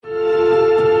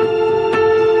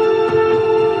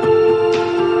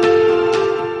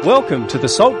Welcome to the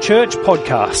Salt Church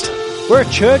podcast. We're a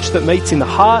church that meets in the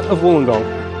heart of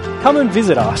Wollongong. Come and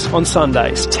visit us on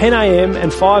Sundays, 10 a.m.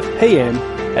 and 5 p.m.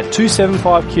 at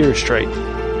 275 Kira Street.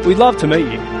 We'd love to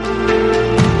meet you.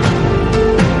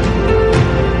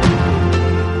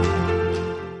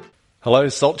 Hello,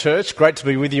 Salt Church. Great to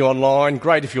be with you online.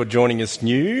 Great if you're joining us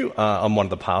new. I'm one of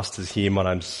the pastors here. My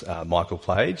name's Michael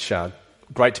Plage.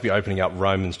 Great to be opening up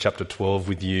Romans chapter 12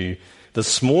 with you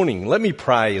this morning. Let me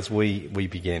pray as we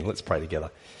begin. Let's pray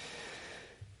together.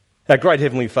 Our great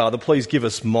Heavenly Father, please give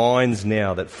us minds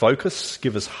now that focus.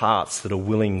 Give us hearts that are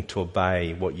willing to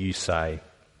obey what you say.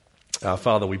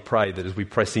 Father, we pray that as we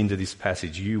press into this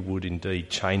passage, you would indeed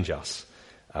change us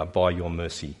by your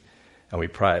mercy. And we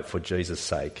pray it for Jesus'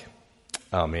 sake.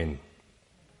 Amen.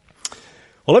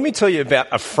 Well, let me tell you about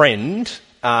a friend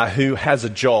who has a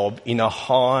job in a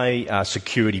high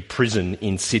security prison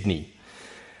in Sydney.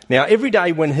 Now, every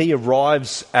day when he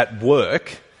arrives at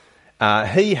work,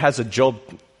 he has a job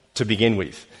to begin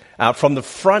with. From the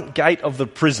front gate of the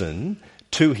prison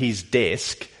to his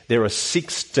desk, there are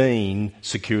 16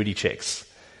 security checks.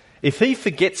 If he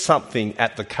forgets something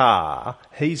at the car,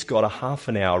 he's got a half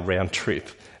an hour round trip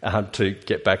to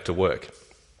get back to work.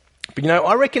 But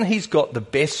I reckon he's got the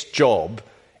best job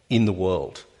in the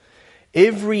world.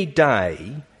 Every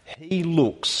day he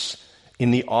looks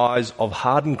in the eyes of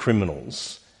hardened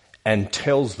criminals and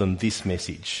tells them this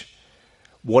message: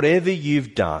 whatever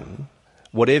you've done,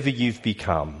 whatever you've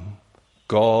become,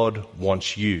 God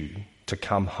wants you to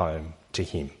come home to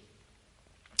him.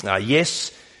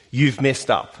 Yes, you've messed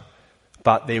up,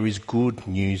 but there is good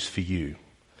news for you.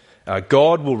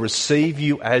 God will receive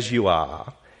you as you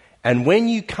are, and when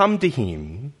you come to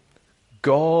him,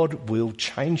 God will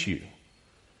change you.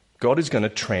 God is going to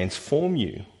transform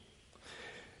you.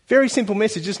 Very simple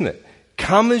message, isn't it?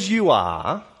 Come as you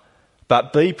are,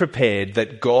 but be prepared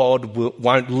that God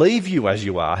won't leave you as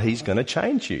you are. He's going to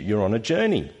change you. You're on a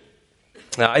journey.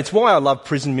 It's why I love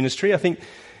prison ministry. I think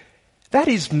that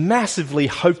is massively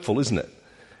hopeful, isn't it?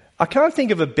 I can't think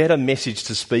of a better message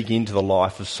to speak into the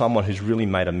life of someone who's really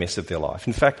made a mess of their life.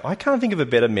 In fact, I can't think of a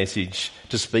better message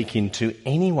to speak into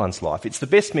anyone's life. It's the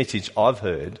best message I've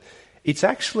heard. It's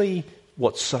actually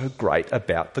what's so great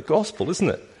about the gospel, isn't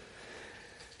it?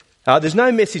 There's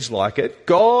no message like it.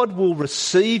 God will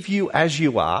receive you as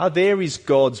you are. There is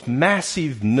God's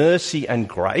massive mercy and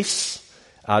grace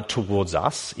towards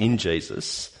us in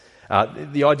Jesus.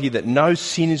 The idea that no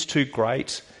sin is too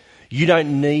great. You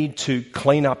don't need to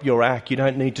clean up your act. You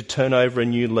don't need to turn over a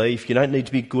new leaf. You don't need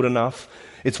to be good enough.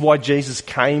 It's why Jesus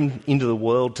came into the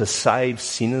world to save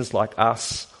sinners like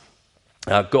us.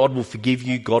 God will forgive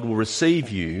you. God will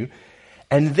receive you.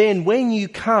 And then when you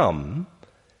come,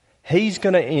 he's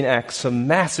going to enact some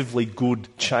massively good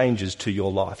changes to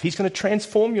your life. He's going to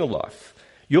transform your life.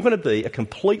 You're going to be a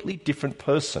completely different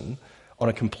person on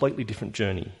a completely different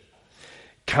journey.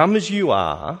 Come as you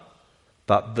are,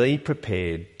 but be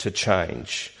prepared to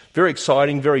change. Very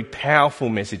exciting, very powerful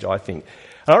message, I think.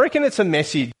 And I reckon it's a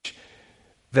message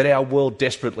that our world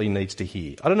desperately needs to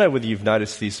hear. I don't know whether you've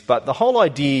noticed this, but the whole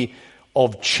idea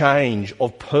of change,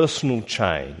 of personal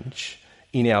change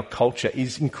in our culture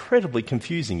is incredibly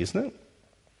confusing, isn't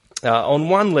it? On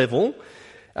one level,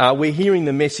 we're hearing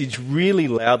the message really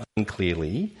loudly and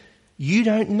clearly: you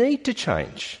don't need to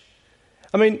change.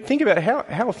 I mean, think about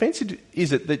how offensive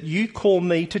is it that you call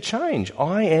me to change?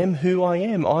 I am who I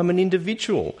am. I'm an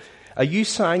individual. Are you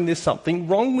saying there's something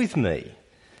wrong with me?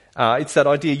 It's that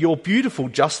idea, you're beautiful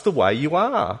just the way you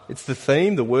are. It's the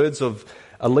theme, the words of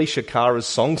Alicia Cara's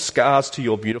song, Scars to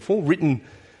You're Beautiful, written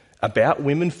about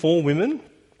women, for women.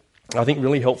 I think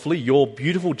really helpfully, you're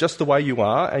beautiful just the way you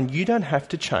are and you don't have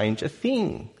to change a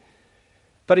thing.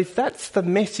 But if that's the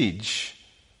message,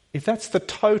 if that's the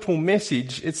total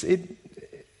message,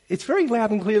 it's very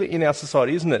loud and clear in our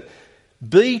society, isn't it?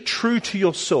 Be true to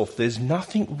yourself. There's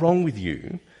nothing wrong with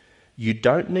you. You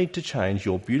don't need to change.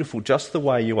 You're beautiful just the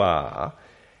way you are.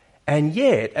 And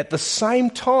yet, at the same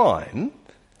time,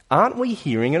 aren't we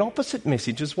hearing an opposite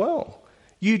message as well?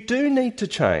 You do need to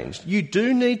change. You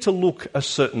do need to look a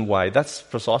certain way. That's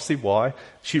precisely why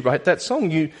she wrote that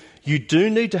song. You do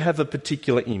need to have a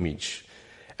particular image.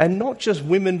 And not just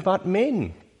women, but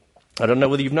men. I don't know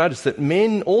whether you've noticed that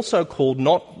men also called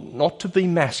not to be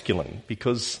masculine,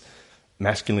 because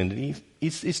masculinity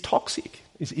is toxic,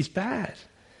 is bad.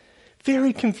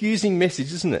 Very confusing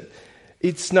message, isn't it?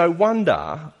 It's no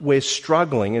wonder we're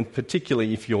struggling, and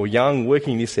particularly if you're young,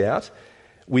 working this out,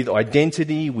 with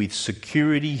identity, with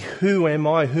security. Who am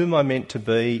I? Who am I meant to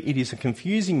be? It is a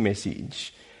confusing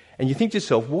message. And you think to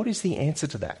yourself, what is the answer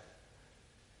to that?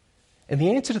 And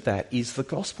the answer to that is the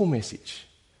gospel message.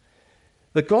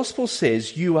 The gospel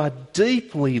says you are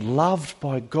deeply loved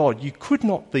by God. You could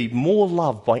not be more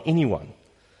loved by anyone.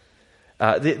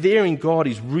 There in God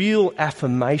is real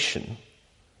affirmation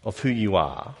of who you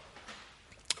are,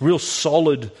 real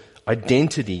solid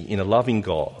identity in a loving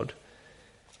God,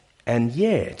 and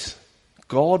yet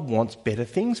God wants better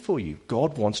things for you.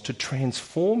 God wants to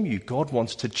transform you. God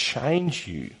wants to change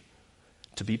you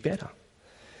to be better.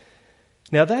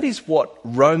 Now that is what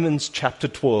Romans chapter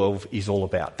 12 is all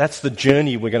about. That's the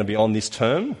journey we're going to be on this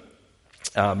term.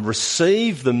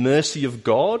 Receive the mercy of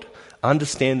God,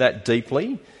 understand that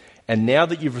deeply, and now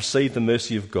that you've received the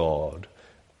mercy of God,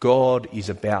 God is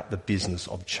about the business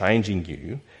of changing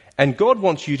you, and God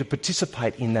wants you to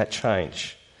participate in that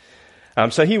change.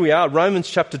 So here we are, Romans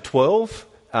chapter 12.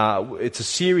 It's a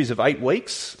series of 8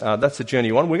 weeks. That's the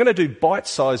journey on. We're going to do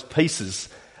bite-sized pieces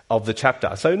of the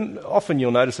chapter. So often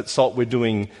you'll notice at SALT we're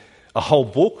doing a whole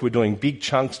book. We're doing big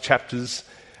chunks, chapters.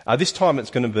 This time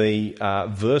it's going to be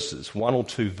verses, 1 or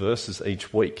 2 verses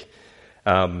each week.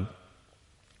 And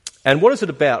what is it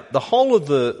about? The whole of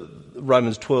the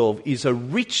Romans 12 is a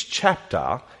rich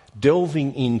chapter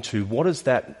delving into what does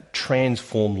that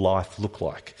transformed life look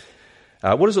like?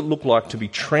 What does it look like to be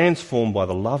transformed by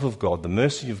the love of God, the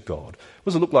mercy of God? What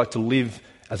does it look like to live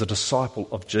as a disciple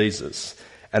of Jesus?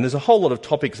 And there's a whole lot of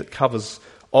topics it covers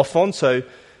off on. So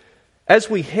as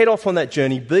we head off on that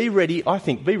journey, be ready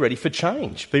for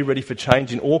change. Be ready for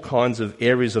change in all kinds of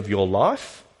areas of your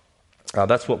life.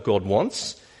 That's what God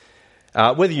wants.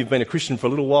 Whether you've been a Christian for a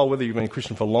little while, whether you've been a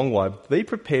Christian for a long while, be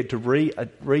prepared to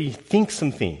rethink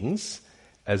some things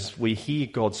as we hear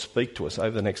God speak to us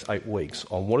over the next 8 weeks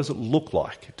on what does it look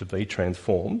like to be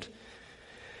transformed.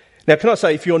 Now, can I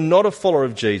say, if you're not a follower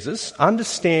of Jesus,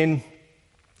 understand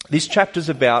this chapter's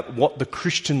about what the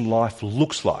Christian life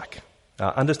looks like.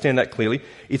 Understand that clearly.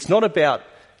 It's not about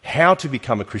how to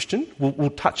become a Christian.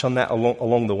 We'll touch on that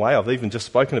along the way. I've even just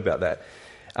spoken about that.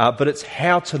 But it's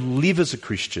how to live as a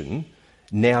Christian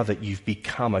now that you've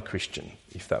become a Christian,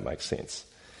 if that makes sense.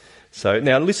 So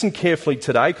now listen carefully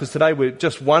today, because today we're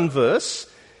just one verse,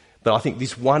 but I think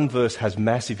this one verse has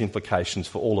massive implications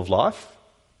for all of life.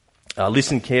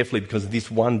 Listen carefully, because this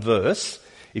one verse,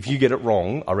 if you get it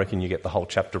wrong, I reckon you get the whole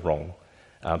chapter wrong.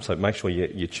 So make sure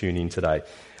you tune in today.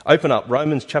 Open up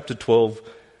Romans chapter 12,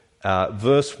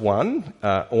 verse 1,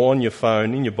 or on your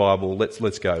phone, in your Bible.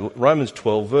 Let's go. Romans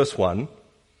 12, verse 1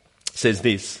 says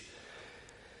this: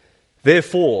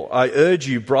 "Therefore, I urge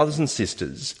you, brothers and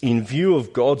sisters, in view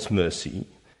of God's mercy,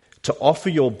 to offer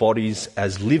your bodies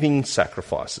as living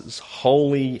sacrifices,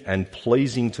 holy and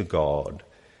pleasing to God.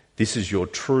 This is your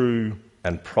true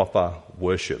and proper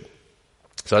worship."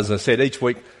 So as I said, each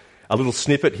week a little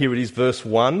snippet. Here it is, verse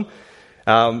 1.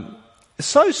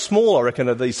 So small, I reckon,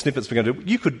 are these snippets we're going to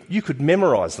do. You could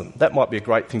memorise them. That might be a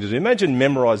great thing to do. Imagine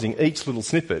memorising each little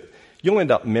snippet. You'll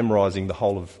end up memorising the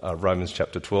whole of Romans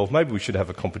chapter 12. Maybe we should have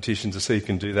a competition to see who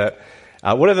can do that.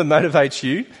 Whatever motivates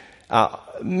you.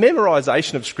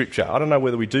 Memorisation of Scripture. I don't know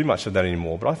whether we do much of that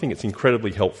anymore, but I think it's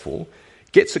incredibly helpful.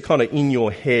 Gets it kind of in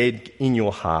your head, in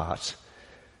your heart.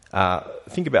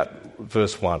 Think about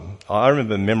verse 1. I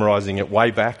remember memorising it way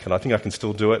back, and I think I can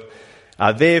still do it.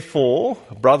 "Therefore,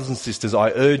 brothers and sisters, I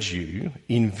urge you,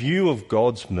 in view of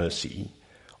God's mercy,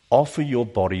 offer your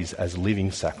bodies as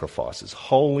living sacrifices,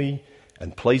 holy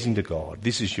and pleasing to God.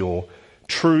 This is your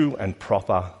true and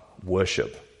proper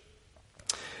worship."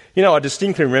 You know, I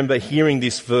distinctly remember hearing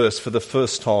this verse for the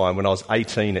first time when I was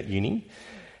 18 at uni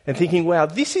and thinking, wow,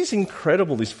 this is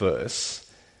incredible, this verse,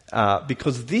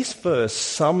 because this verse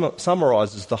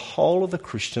summarises the whole of the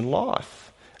Christian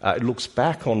life. It looks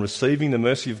back on receiving the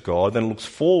mercy of God, then it looks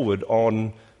forward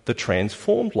on the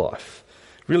transformed life.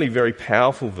 Really very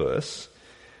powerful verse.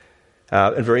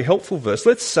 And very helpful verse.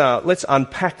 Let's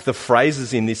unpack the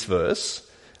phrases in this verse.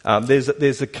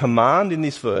 There's a command in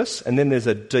this verse, and then there's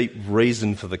a deep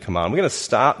reason for the command. We're going to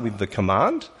start with the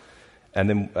command, and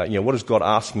then what is God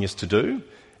asking us to do,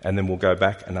 and then we'll go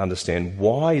back and understand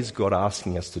why is God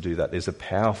asking us to do that. There's a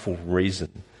powerful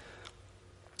reason.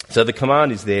 So the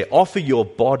command is there: offer your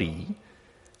body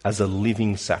as a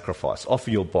living sacrifice.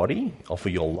 Offer your body, offer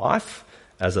your life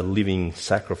as a living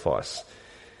sacrifice.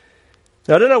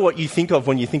 Now, I don't know what you think of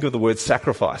when you think of the word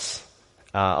sacrifice.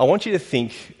 I want you to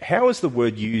think, how is the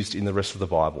word used in the rest of the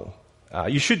Bible?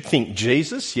 You should think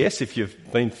Jesus, yes, if you've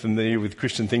been familiar with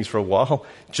Christian things for a while.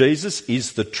 Jesus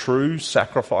is the true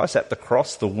sacrifice at the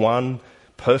cross, the one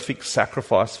perfect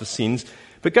sacrifice for sins.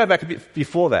 But go back a bit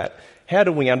before that. How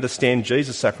do we understand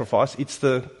Jesus' sacrifice? It's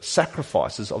the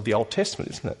sacrifices of the Old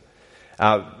Testament, isn't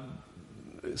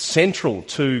it? Central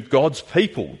to God's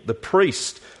people, the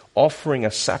priest offering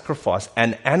a sacrifice,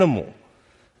 an animal,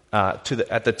 at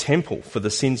the temple for the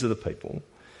sins of the people.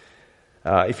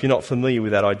 If you're not familiar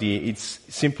with that idea, it's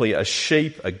simply a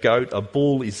sheep, a goat, a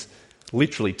bull is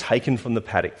literally taken from the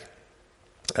paddock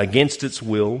against its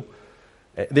will.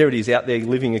 There it is, out there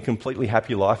living a completely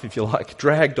happy life, if you like,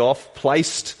 dragged off,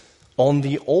 placed on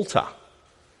the altar,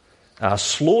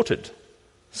 slaughtered,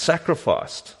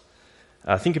 sacrificed.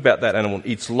 Think about that animal.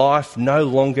 Its life no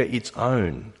longer its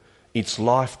own. Its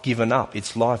life given up.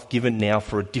 Its life given now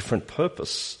for a different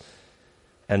purpose.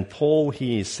 And Paul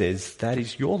here says that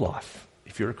is your life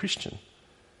if you're a Christian.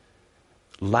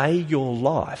 Lay your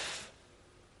life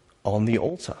on the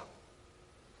altar.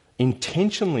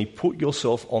 Intentionally put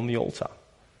yourself on the altar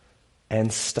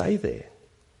and stay there.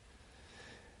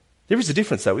 There is a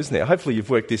difference though, isn't there? Hopefully you've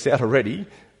worked this out already.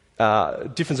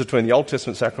 Difference between the Old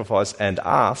Testament sacrifice and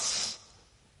us.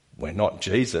 We're not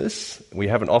Jesus. We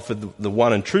haven't offered the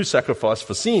one and true sacrifice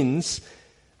for sins,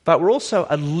 but we're also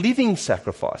a living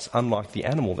sacrifice, unlike the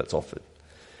animal that's offered.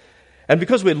 And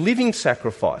because we're living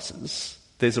sacrifices,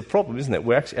 there's a problem, isn't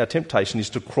it? Our temptation is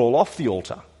to crawl off the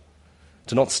altar,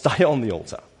 to not stay on the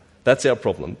altar. That's our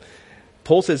problem.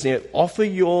 Paul says, offer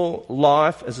your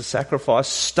life as a sacrifice,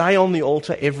 stay on the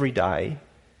altar every day.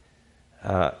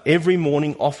 Every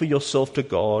morning, offer yourself to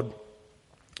God.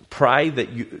 Pray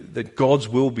that God's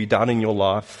will be done in your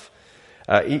life.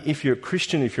 If you're a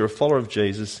Christian, if you're a follower of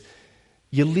Jesus,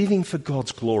 you're living for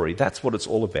God's glory. That's what it's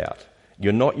all about.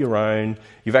 You're not your own.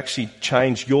 You've actually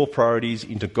changed your priorities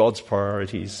into God's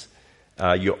priorities.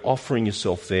 You're offering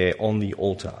yourself there on the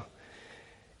altar.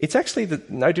 It's actually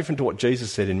no different to what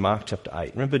Jesus said in Mark chapter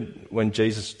 8. Remember when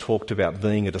Jesus talked about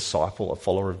being a disciple, a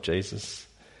follower of Jesus?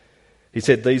 He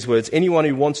said these words, anyone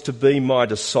who wants to be my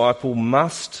disciple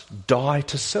must die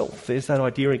to self. There's that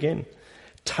idea again.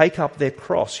 Take up their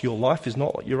cross. Your life is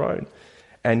not your own.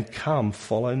 And come,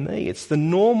 follow me. It's the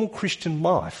normal Christian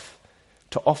life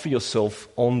to offer yourself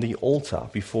on the altar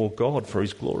before God for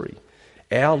his glory.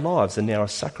 Our lives are now a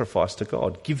sacrifice to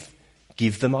God.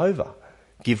 Give them over.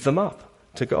 Give them up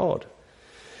to God.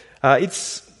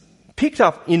 It's picked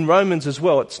up in Romans as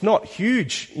well. It's not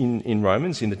huge in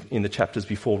Romans, in the chapters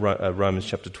before Romans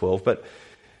chapter 12, but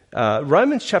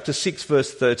Romans chapter 6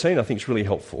 verse 13 I think is really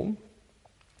helpful.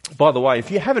 By the way,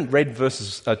 if you haven't read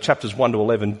chapters 1 to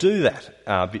 11, do that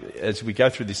as we go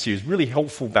through this series. Really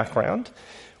helpful background.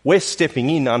 We're stepping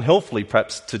in unhelpfully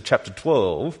perhaps to chapter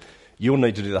 12. You'll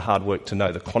need to do the hard work to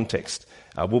know the context,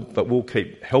 but we'll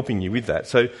keep helping you with that.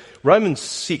 So Romans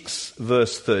 6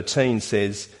 verse 13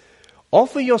 says,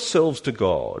 offer yourselves to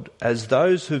God as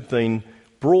those who've been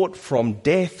brought from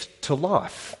death to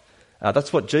life.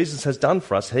 That's what Jesus has done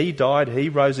for us. He died, he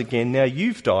rose again. Now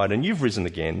you've died and you've risen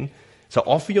again. So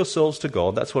offer yourselves to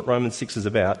God. That's what Romans 6 is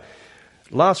about.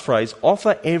 Last phrase,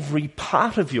 offer every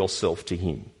part of yourself to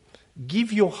him.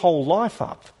 Give your whole life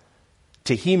up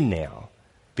to him now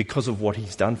because of what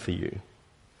he's done for you.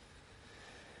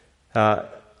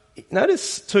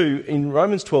 Notice too, in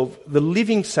Romans 12, the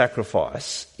living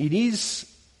sacrifice, it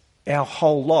is our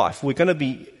whole life. We're going to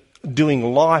be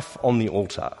doing life on the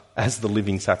altar as the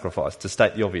living sacrifice, to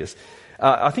state the obvious.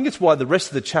 I think it's why the rest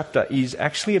of the chapter is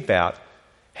actually about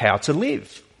how to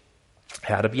live,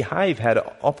 how to behave, how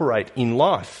to operate in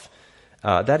life.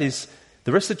 That is,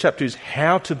 the rest of the chapter is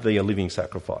how to be a living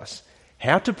sacrifice,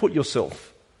 how to put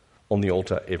yourself on the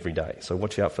altar every day. So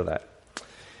watch out for that.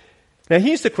 Now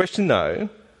here's the question though.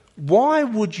 Why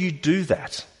would you do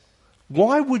that?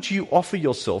 Why would you offer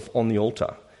yourself on the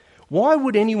altar? Why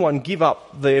would anyone give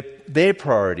up their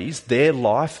priorities, their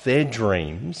life, their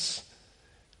dreams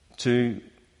to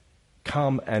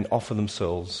come and offer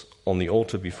themselves on the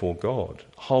altar before God,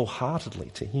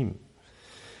 wholeheartedly to him?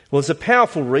 Well, there's a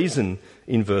powerful reason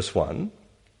in verse 1.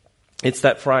 It's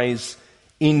that phrase,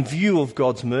 in view of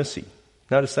God's mercy.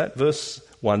 Notice that, verse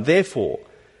 1. Therefore,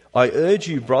 I urge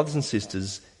you, brothers and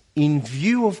sisters, in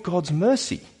view of God's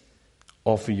mercy,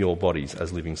 offer your bodies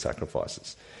as living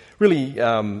sacrifices. Really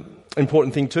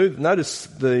important thing too. Notice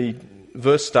the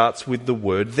verse starts with the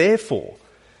word therefore.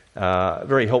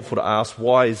 Very helpful to ask,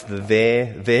 why is the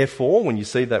therefore? When you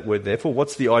see that word therefore,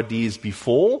 what's the ideas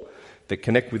before that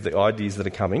connect with the ideas that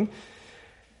are coming?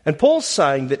 And Paul's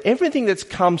saying that everything that's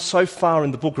come so far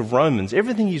in the book of Romans,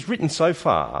 everything he's written so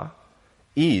far,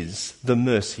 is the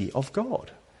mercy of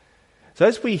God. So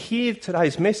as we hear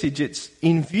today's message, it's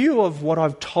in view of what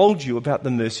I've told you about the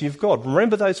mercy of God.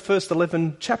 Remember those first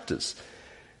 11 chapters.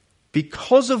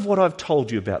 Because of what I've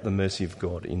told you about the mercy of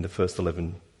God in the first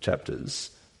 11 chapters,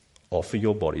 offer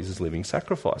your bodies as living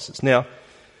sacrifices. Now,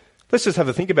 let's just have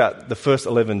a think about the first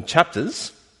 11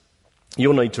 chapters.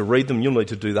 You'll need to read them, you'll need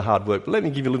to do the hard work, but let me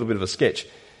give you a little bit of a sketch.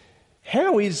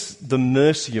 How is the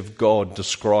mercy of God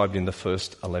described in the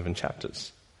first 11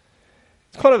 chapters?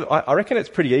 It's I reckon it's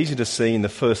pretty easy to see in the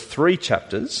first 3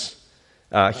 chapters.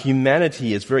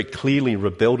 Humanity is very clearly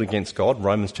rebelled against God,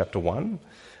 Romans chapter 1.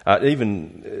 It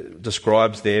even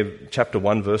describes there, chapter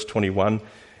 1, verse 21,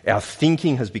 our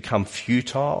thinking has become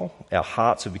futile, our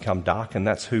hearts have become dark, and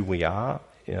that's who we are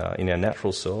in our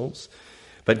natural selves.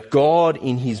 But God,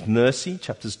 in his mercy,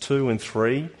 chapters 2 and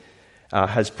 3,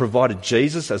 has provided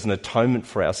Jesus as an atonement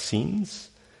for our sins.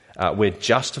 We're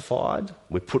justified,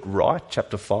 we're put right,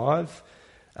 chapter 5,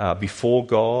 before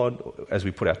God as we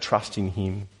put our trust in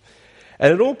him.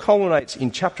 And it all culminates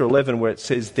in chapter 11 where it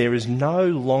says there is no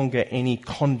longer any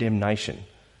condemnation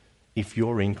if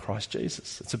you're in Christ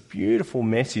Jesus. It's a beautiful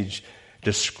message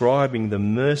describing the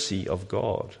mercy of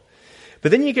God. But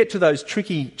then you get to those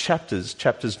tricky chapters,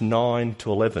 chapters 9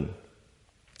 to 11,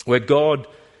 where God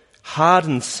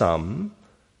hardens some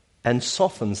and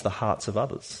softens the hearts of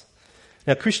others.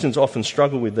 Now, Christians often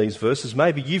struggle with these verses.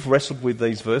 Maybe you've wrestled with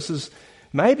these verses.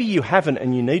 Maybe you haven't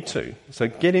and you need to. So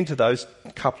get into those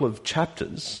couple of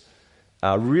chapters,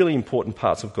 really important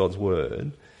parts of God's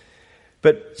Word.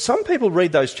 But some people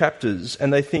read those chapters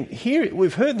and they think, here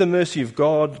we've heard the mercy of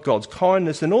God, God's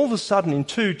kindness, and all of a sudden in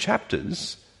 2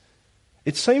 chapters,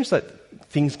 it seems that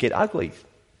things get ugly.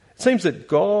 It seems that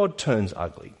God turns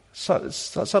ugly.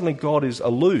 Suddenly God is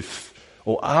aloof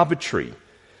or arbitrary.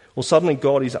 Or suddenly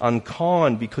God is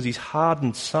unkind because he's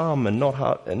hardened some and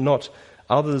not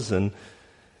others.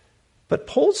 But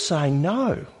Paul's saying,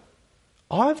 no,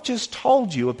 I've just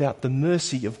told you about the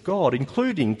mercy of God,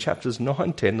 including chapters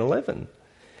 9, 10, 11.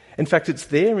 In fact, it's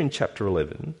there in chapter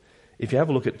 11. If you have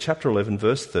a look at chapter 11,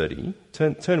 verse 30,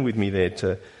 turn with me there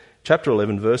to chapter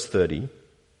 11, verse 30.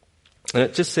 And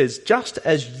it just says, just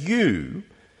as you,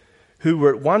 who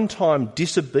were at one time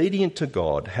disobedient to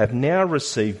God, have now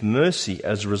received mercy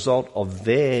as a result of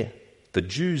the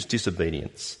Jews'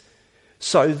 disobedience,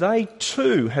 so they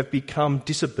too have become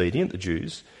disobedient, the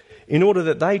Jews, in order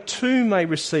that they too may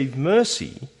receive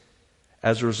mercy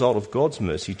as a result of God's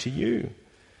mercy to you.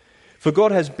 For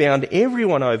God has bound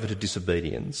everyone over to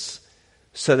disobedience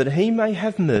so that he may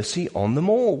have mercy on them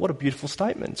all. What a beautiful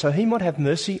statement. So he might have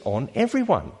mercy on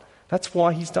everyone. That's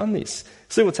why he's done this.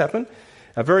 See what's happened?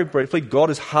 Very briefly, God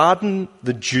has hardened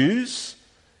the Jews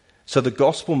so the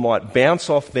gospel might bounce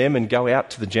off them and go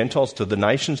out to the Gentiles, to the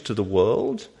nations, to the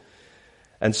world.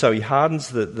 And so he hardens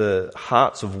the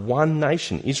hearts of one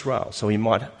nation, Israel, so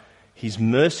his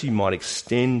mercy might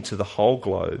extend to the whole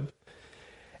globe.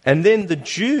 And then the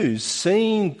Jews,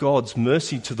 seeing God's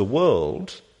mercy to the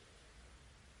world,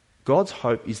 God's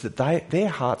hope is that their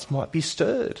hearts might be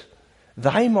stirred.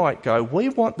 They might go, we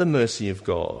want the mercy of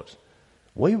God.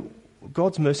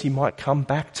 God's mercy might come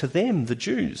back to them, the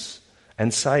Jews,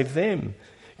 and save them.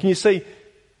 Can you see?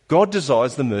 God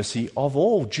desires the mercy of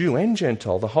all, Jew and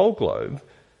Gentile, the whole globe.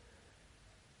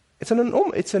 It's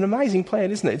an amazing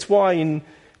plan, isn't it? It's why in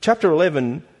chapter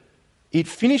 11, it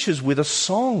finishes with a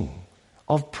song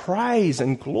of praise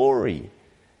and glory.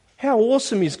 How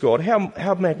awesome is God?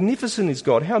 How magnificent is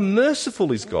God? How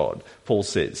merciful is God, Paul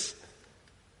says.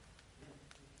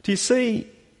 Do you see,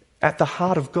 at the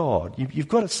heart of God, you've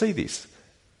got to see this,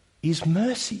 is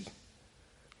mercy.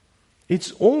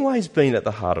 It's always been at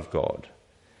the heart of God.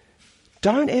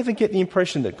 Don't ever get the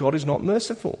impression that God is not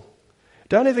merciful.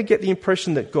 Don't ever get the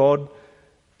impression that God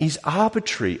is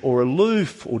arbitrary or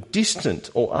aloof or distant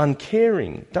or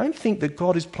uncaring. Don't think that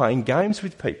God is playing games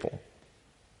with people.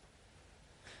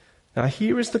 Now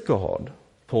here is the God,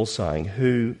 Paul's saying,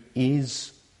 who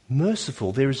is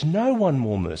merciful. There is no one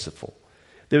more merciful.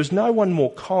 There is no one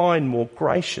more kind, more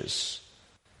gracious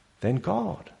than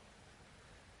God.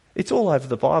 It's all over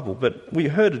the Bible, but we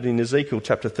heard it in Ezekiel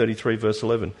chapter 33, verse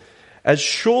 11. As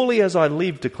surely as I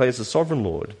live, declares the sovereign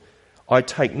Lord, I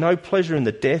take no pleasure in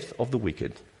the death of the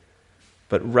wicked,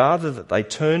 but rather that they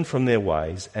turn from their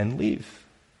ways and live.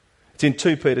 It's in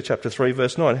 2 Peter chapter 3,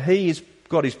 verse 9.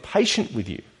 God is patient with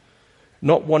you,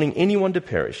 not wanting anyone to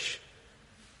perish,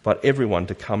 but everyone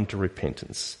to come to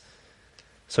repentance.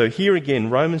 So here again,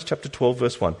 Romans chapter 12,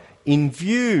 verse 1. In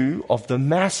view of the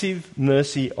massive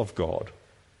mercy of God,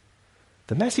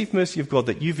 the massive mercy of God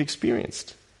that you've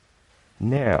experienced,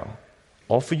 now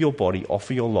offer your body,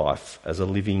 offer your life as a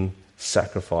living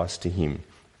sacrifice to him.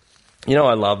 You know,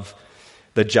 I love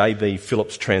the J.B.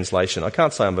 Phillips translation. I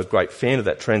can't say I'm a great fan of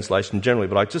that translation generally,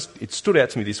 but it stood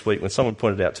out to me this week when someone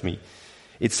pointed it out to me.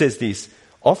 It says this: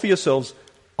 offer yourselves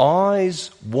eyes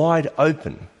wide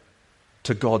open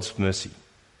to God's mercy,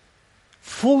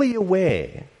 fully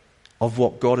aware of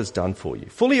what God has done for you,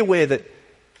 fully aware that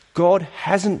God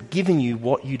hasn't given you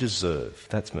what you deserve.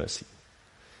 That's mercy.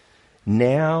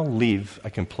 Now live a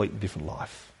completely different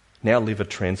life. Now live a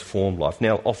transformed life.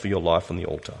 Now offer your life on the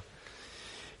altar.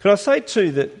 Can I say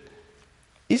too that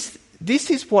this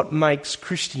is what makes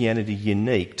Christianity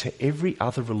unique to every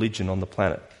other religion on the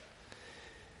planet.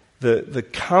 The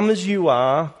come as you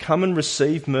are, come and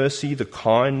receive mercy, the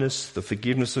kindness, the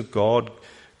forgiveness of God,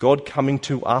 God coming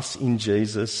to us in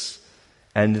Jesus,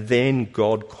 and then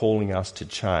God calling us to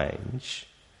change.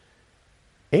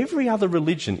 Every other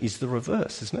religion is the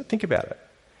reverse, isn't it? Think about it.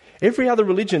 Every other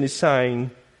religion is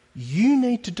saying, you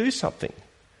need to do something.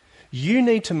 You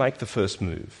need to make the first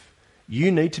move.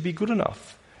 You need to be good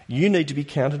enough. You need to be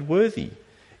counted worthy.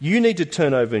 You need to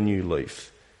turn over a new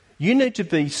leaf. You need to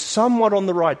be somewhat on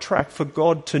the right track for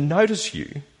God to notice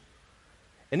you.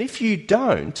 And if you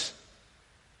don't,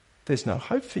 there's no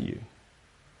hope for you.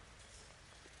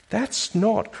 That's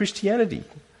not Christianity.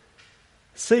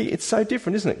 See, it's so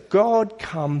different, isn't it? God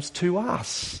comes to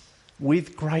us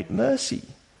with great mercy.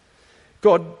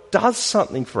 God does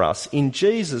something for us in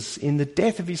Jesus, in the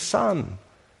death of his Son,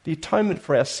 the atonement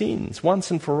for our sins, once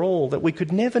and for all, that we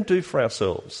could never do for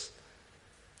ourselves.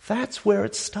 That's where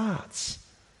it starts,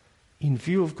 in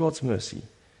view of God's mercy.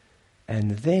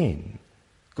 And then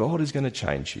God is going to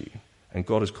change you, and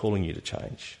God is calling you to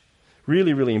change.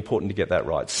 Really, really important to get that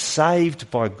right.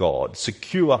 Saved by God,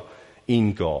 secure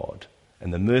in God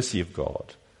and the mercy of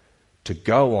God, to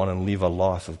go on and live a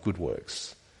life of good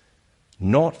works.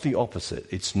 Not the opposite.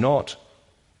 It's not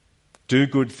do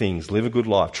good things, live a good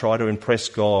life, try to impress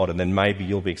God, and then maybe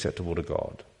you'll be acceptable to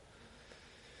God.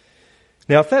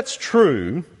 Now, if that's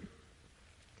true,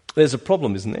 there's a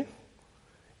problem, isn't there?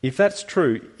 If that's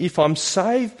true, if I'm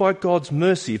saved by God's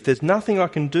mercy, if there's nothing I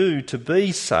can do to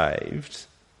be saved,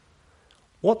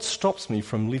 what stops me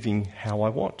from living how I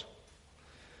want?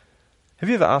 Have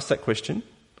you ever asked that question?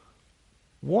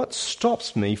 What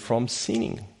stops me from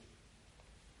sinning?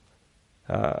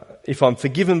 If I'm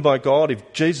forgiven by God,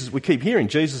 if Jesus, we keep hearing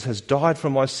Jesus has died for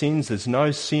my sins, there's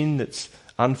no sin that's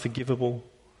unforgivable.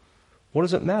 What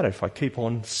does it matter if I keep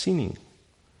on sinning?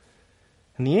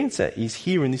 And the answer is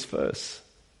here in this verse.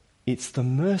 It's the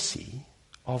mercy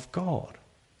of God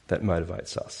that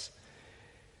motivates us.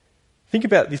 Think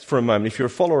about this for a moment. If you're a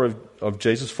follower of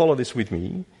Jesus, follow this with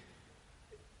me.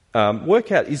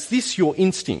 Work out, is this your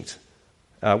instinct?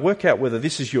 Work out whether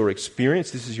this is your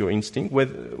experience, this is your instinct.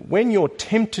 When you're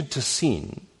tempted to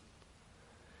sin,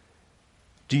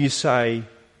 do you say,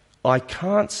 I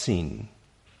can't sin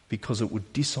because it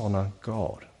would dishonour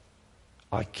God?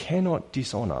 I cannot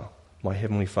dishonour my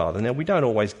Heavenly Father. Now, we don't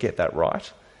always get that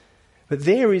right, but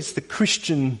there is the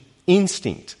Christian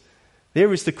instinct.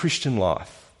 There is the Christian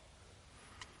life.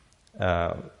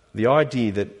 The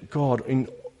idea that God,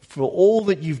 for all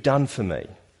that you've done for me,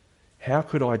 how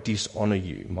could I dishonour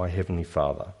you, my Heavenly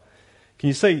Father? Can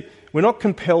you see, we're not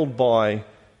compelled by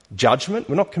judgment,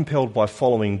 we're not compelled by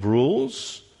following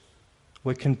rules,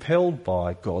 we're compelled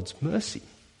by God's mercy.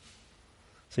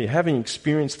 See, having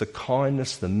experienced the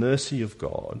kindness, the mercy of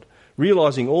God,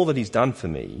 realising all that he's done for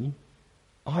me,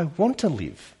 I want to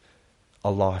live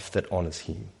a life that honours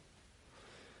him.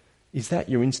 Is that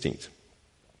your instinct?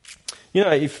 You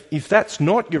know, if that's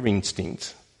not your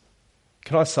instinct,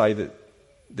 can I say that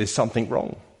there's something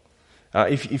wrong?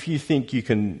 If you think you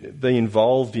can be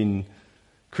involved in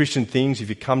Christian things, if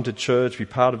you come to church, be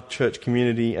part of church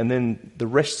community, and then the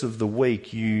rest of the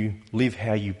week you live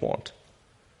how you want,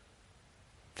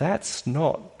 that's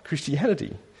not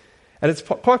Christianity. And it's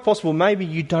quite possible maybe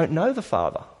you don't know the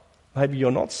Father. Maybe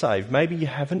you're not saved. Maybe you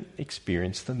haven't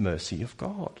experienced the mercy of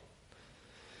God.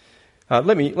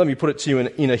 Let me put it to you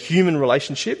in a human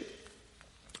relationship.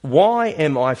 Why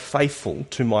am I faithful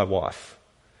to my wife?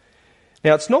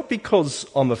 Now, it's not because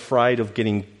I'm afraid of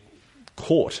getting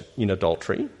caught in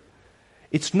adultery.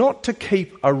 It's not to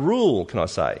keep a rule, can I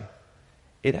say.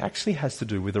 It actually has to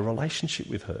do with a relationship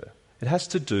with her. It has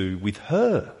to do with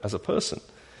her as a person.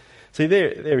 See,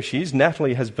 there she is.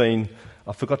 Natalie has been...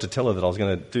 I forgot to tell her that I was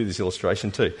going to do this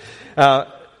illustration too.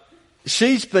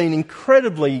 She's been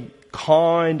incredibly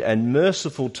kind and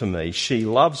merciful to me. She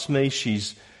loves me.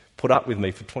 She's put up with me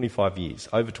for 25 years,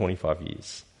 over 25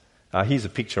 years. Here's a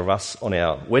picture of us on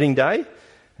our wedding day,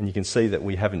 and you can see that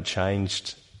we haven't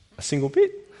changed a single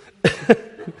bit.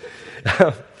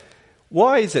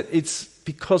 Why is it? It's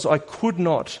because I could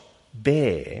not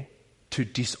bear to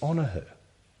dishonour her.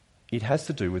 It has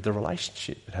to do with the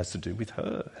relationship. It has to do with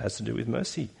her. It has to do with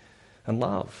mercy and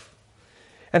love.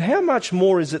 And how much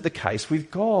more is it the case with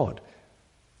God?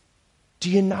 Do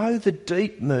you know the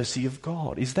deep mercy of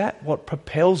God? Is that what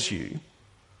propels you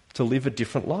to live a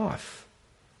different life?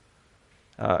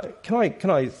 Can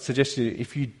I suggest to you,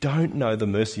 if you don't know the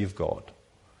mercy of God,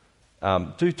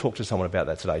 do talk to someone about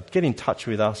that today. Get in touch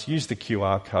with us, use the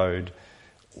QR code.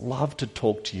 Love to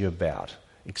talk to you about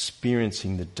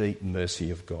experiencing the deep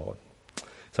mercy of God.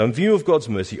 So in view of God's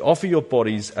mercy, offer your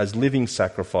bodies as living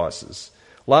sacrifices.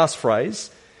 Last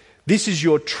phrase, this is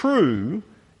your true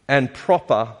and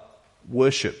proper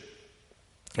worship.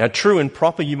 Now, true and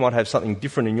proper, you might have something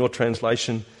different in your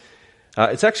translation.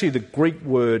 It's actually the Greek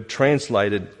word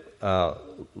translated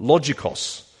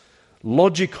logikos.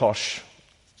 Logikos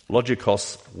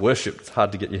worship. It's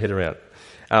hard to get your head around.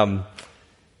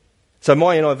 So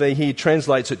my NIV here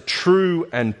translates it true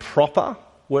and proper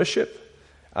worship.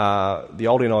 The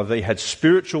old NIV had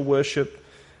spiritual worship.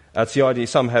 It's the idea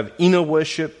some have inner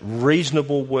worship,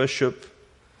 reasonable worship.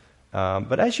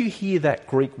 But as you hear that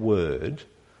Greek word,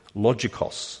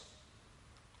 logikos,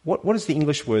 what is the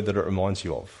English word that it reminds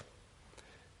you of?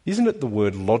 Isn't it the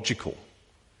word logical?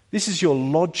 This is your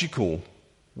logical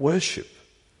worship.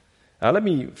 Let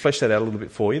me flesh that out a little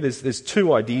bit for you. There's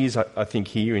two ideas, I think,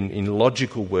 here in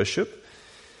logical worship.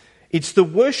 It's the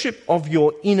worship of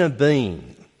your inner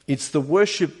being. It's the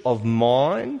worship of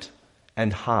mind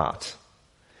and heart.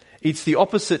 It's the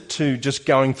opposite to just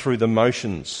going through the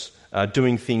motions,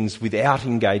 doing things without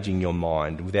engaging your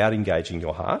mind, without engaging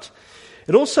your heart.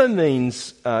 It also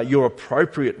means your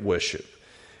appropriate worship.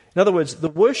 In other words, the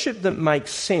worship that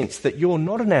makes sense that you're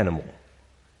not an animal.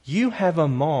 You have a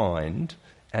mind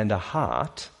and a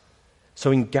heart,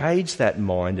 so engage that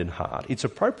mind and heart. It's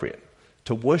appropriate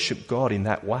to worship God in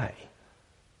that way,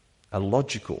 a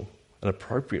logical and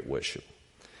appropriate worship.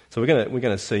 So we're going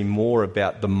to see more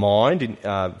about the mind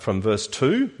from verse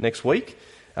 2 next week.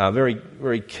 Very,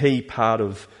 very key part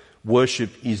of worship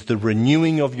is the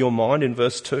renewing of your mind in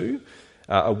verse 2,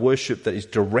 a worship that is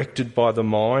directed by the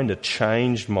mind, a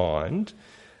changed mind.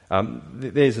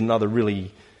 There's another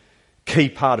really key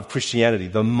part of Christianity.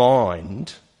 The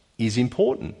mind is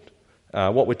important.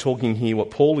 What we're talking here, what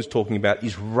Paul is talking about,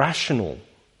 is rational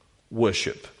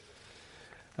worship.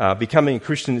 Becoming a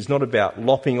Christian is not about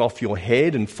lopping off your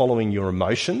head and following your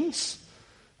emotions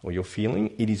or your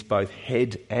feeling. It is both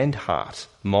head and heart,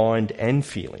 mind and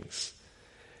feelings.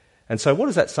 And so what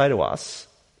does that say to us?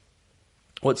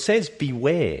 Well, it says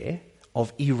beware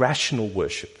of irrational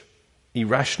worship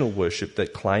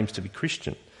that claims to be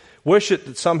Christian. Worship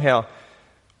that somehow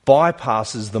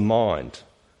bypasses the mind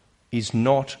is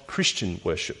not Christian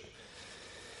worship.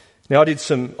 Now, I did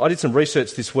some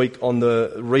research this week on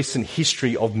the recent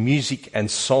history of music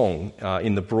and song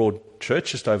in the broad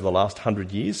church just over the last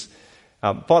 100 years.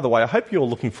 By the way, I hope you're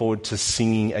looking forward to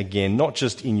singing again, not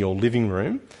just in your living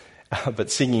room, but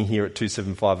singing here at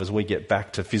 275 as we get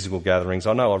back to physical gatherings.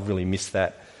 I know I've really missed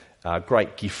that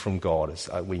great gift from God as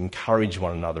we encourage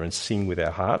one another and sing with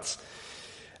our hearts.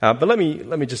 But let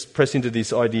me just press into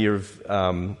this idea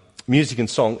of music and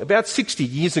song. About 60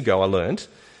 years ago, I learned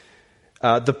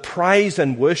the praise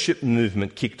and worship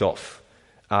movement kicked off,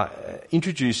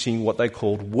 introducing what they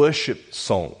called worship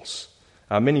songs.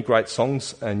 Many great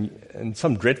songs and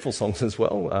some dreadful songs as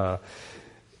well.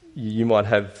 You might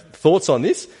have thoughts on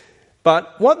this.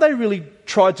 But what they really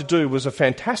tried to do was a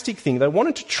fantastic thing. They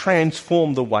wanted to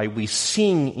transform the way we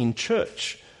sing in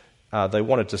church. They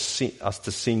wanted us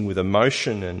to sing with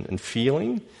emotion and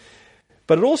feeling.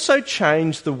 But it also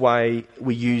changed the way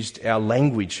we used our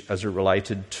language as it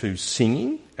related to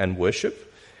singing and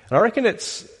worship. And I reckon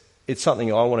it's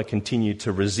something I want to continue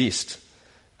to resist,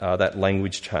 that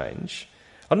language change.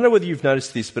 I don't know whether you've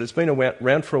noticed this, but it's been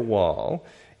around for a while.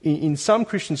 In some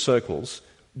Christian circles,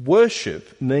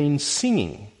 worship means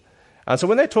singing. And so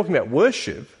when they're talking about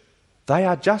worship, they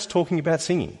are just talking about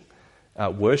singing.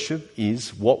 Worship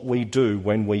is what we do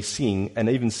when we sing and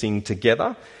even sing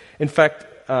together. In fact,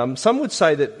 some would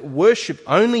say that worship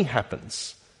only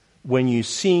happens when you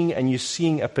sing and you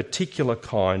sing a particular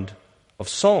kind of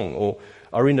song or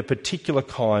are in a particular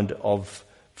kind of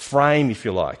frame, if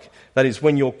you like. That is,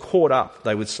 when you're caught up,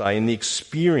 they would say, in the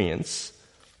experience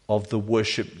of the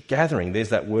worship gathering. There's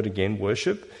that word again,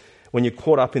 worship. When you're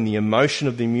caught up in the emotion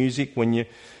of the music, when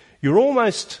you're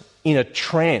almost in a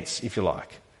trance, if you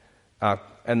like.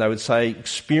 And they would say,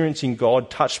 experiencing God,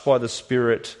 touched by the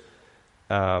Spirit,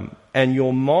 and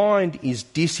your mind is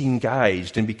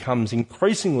disengaged and becomes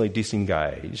increasingly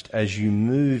disengaged as you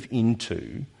move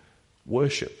into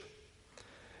worship.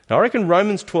 Now, I reckon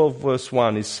Romans 12 verse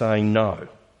 1 is saying, no,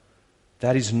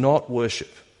 that is not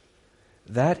worship.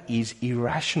 That is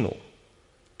irrational.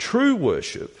 True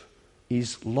worship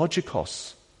is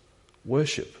logikos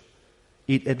worship.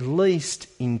 It at least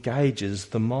engages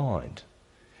the mind.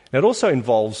 Now, it also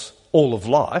involves all of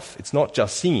life. It's not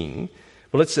just singing.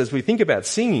 But as we think about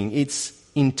singing, it's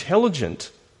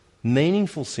intelligent,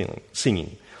 meaningful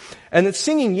singing. And it's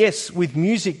singing, yes, with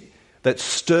music that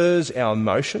stirs our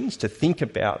emotions to think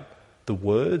about the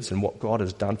words and what God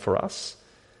has done for us,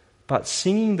 but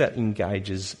singing that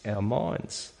engages our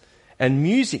minds. And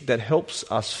music that helps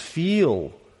us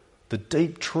feel the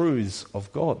deep truths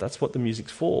of God. That's what the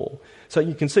music's for. So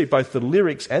you can see both the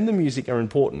lyrics and the music are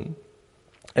important.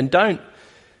 And don't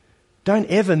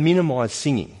ever minimise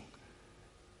singing.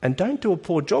 And don't do a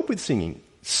poor job with singing.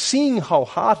 Sing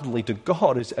wholeheartedly to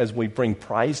God as we bring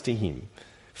praise to him.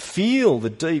 Feel the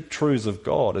deep truths of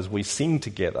God as we sing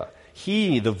together.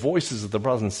 Hear the voices of the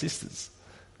brothers and sisters.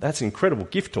 That's an incredible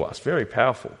gift to us, very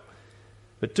powerful.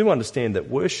 But do understand that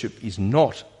worship is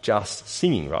not just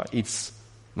singing, right? It's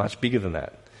much bigger than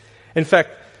that. In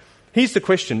fact, here's the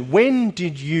question. When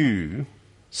did you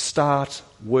start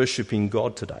worshipping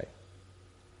God today?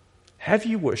 Have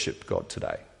you worshipped God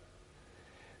today?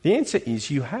 The answer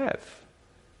is you have.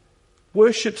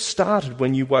 Worship started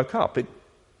when you woke up.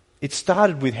 It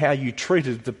started with how you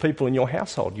treated the people in your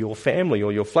household, your family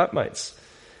or your flatmates.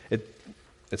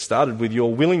 It started with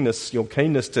your willingness, your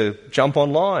keenness to jump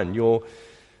online. Your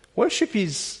worship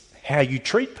is how you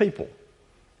treat people,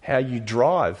 how you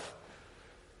drive,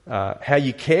 how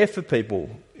you care for people,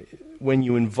 when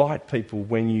you invite people,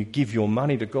 when you give your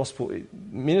money to gospel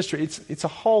ministry. It's a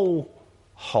whole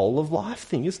of life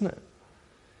thing, isn't it?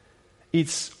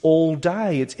 It's all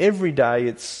day, it's every day,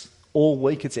 it's all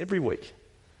week, it's every week.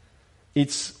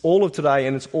 It's all of today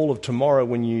and it's all of tomorrow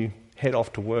when you head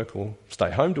off to work or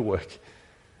stay home to work.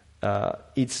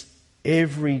 It's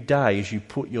every day as you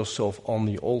put yourself on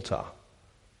the altar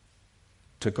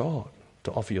to God,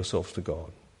 to offer yourself to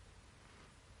God.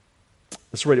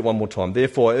 Let's read it one more time.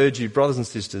 Therefore, I urge you, brothers and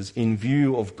sisters, in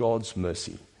view of God's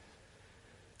mercy,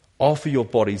 offer your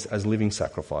bodies as living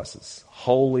sacrifices,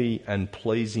 holy and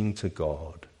pleasing to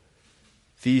God.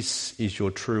 This is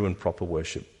your true and proper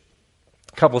worship.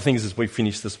 A couple of things as we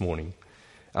finish this morning.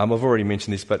 I've already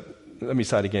mentioned this, but let me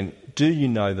say it again. Do you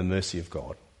know the mercy of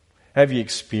God? Have you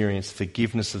experienced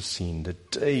forgiveness of sin, the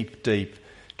deep, deep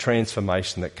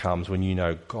transformation that comes when you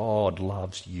know God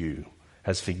loves you,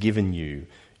 has forgiven you,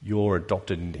 you're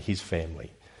adopted into his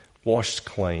family, washed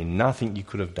clean, nothing you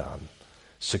could have done,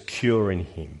 secure in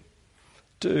him?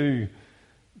 Do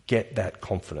get that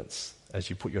confidence as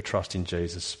you put your trust in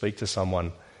Jesus. Speak to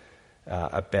someone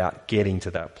about getting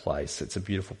to that place. It's a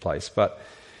beautiful place. But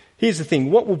here's the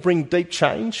thing. What will bring deep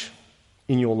change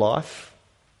in your life?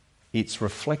 It's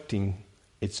reflecting,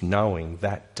 it's knowing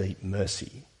that deep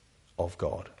mercy of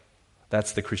God.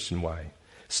 That's the Christian way.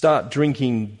 Start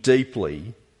drinking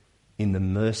deeply in the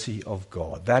mercy of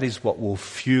God. That is what will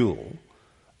fuel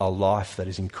a life that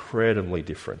is incredibly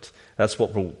different. That's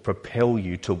what will propel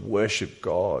you to worship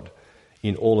God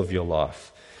in all of your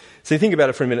life. So think about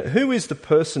it for a minute. Who is the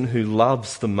person who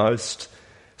loves the most,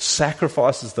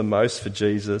 sacrifices the most for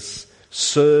Jesus,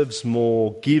 serves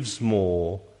more, gives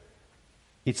more?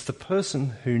 It's the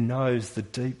person who knows the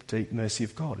deep, deep mercy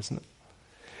of God, isn't it?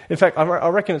 In fact, I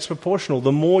reckon it's proportional.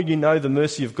 The more you know the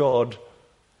mercy of God,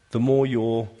 the more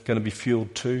you're going to be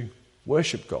fueled to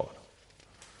worship God.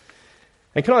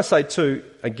 And can I say too,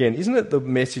 again, isn't it the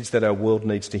message that our world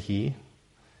needs to hear?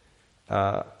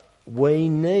 We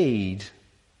need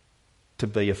to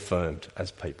be affirmed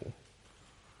as people.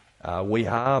 We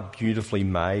are beautifully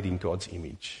made in God's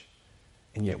image.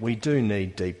 And yet we do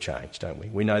need deep change, don't we?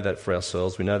 We know that for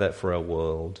ourselves, we know that for our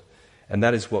world. And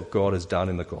that is what God has done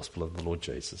in the gospel of the Lord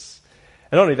Jesus.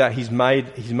 And not only that, He's made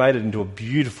it into a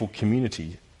beautiful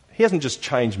community. He hasn't just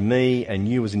changed me and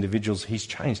you as individuals, He's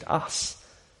changed us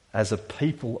as a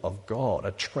people of God,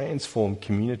 a transformed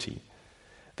community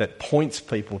that points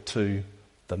people to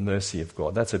the mercy of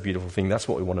God. That's a beautiful thing. That's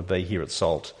what we want to be here at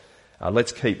Salt.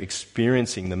 Let's keep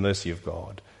experiencing the mercy of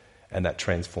God and that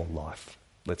transformed life.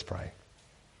 Let's pray.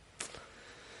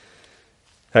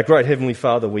 Our great Heavenly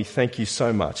Father, we thank you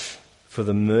so much for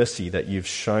the mercy that you've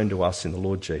shown to us in the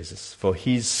Lord Jesus, for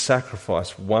his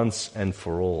sacrifice once and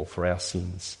for all for our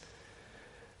sins.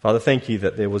 Father, thank you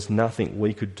that there was nothing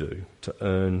we could do to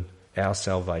earn our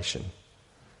salvation.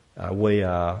 We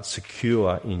are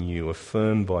secure in you,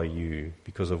 affirmed by you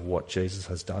because of what Jesus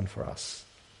has done for us.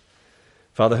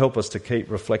 Father, help us to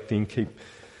keep reflecting, keep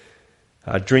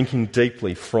drinking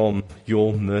deeply from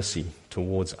your mercy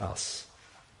towards us.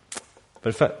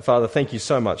 But Father, thank you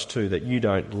so much too that you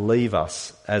don't leave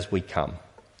us as we come.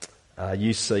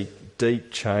 You seek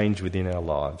deep change within our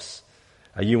lives.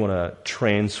 You want to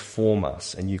transform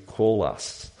us, and you call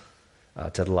us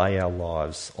to lay our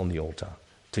lives on the altar,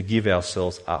 to give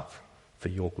ourselves up for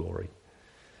your glory.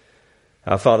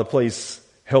 Father, please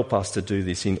help us to do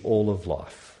this in all of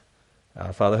life.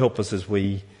 Father, help us as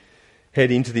we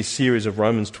head into this series of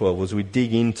Romans 12 as we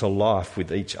dig into life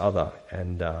with each other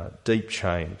and deep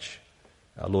change.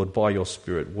 Lord, by your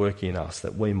Spirit, work in us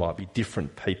that we might be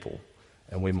different people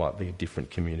and we might be a different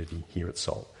community here at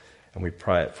Salt. And we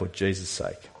pray it for Jesus'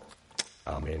 sake.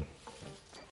 Amen.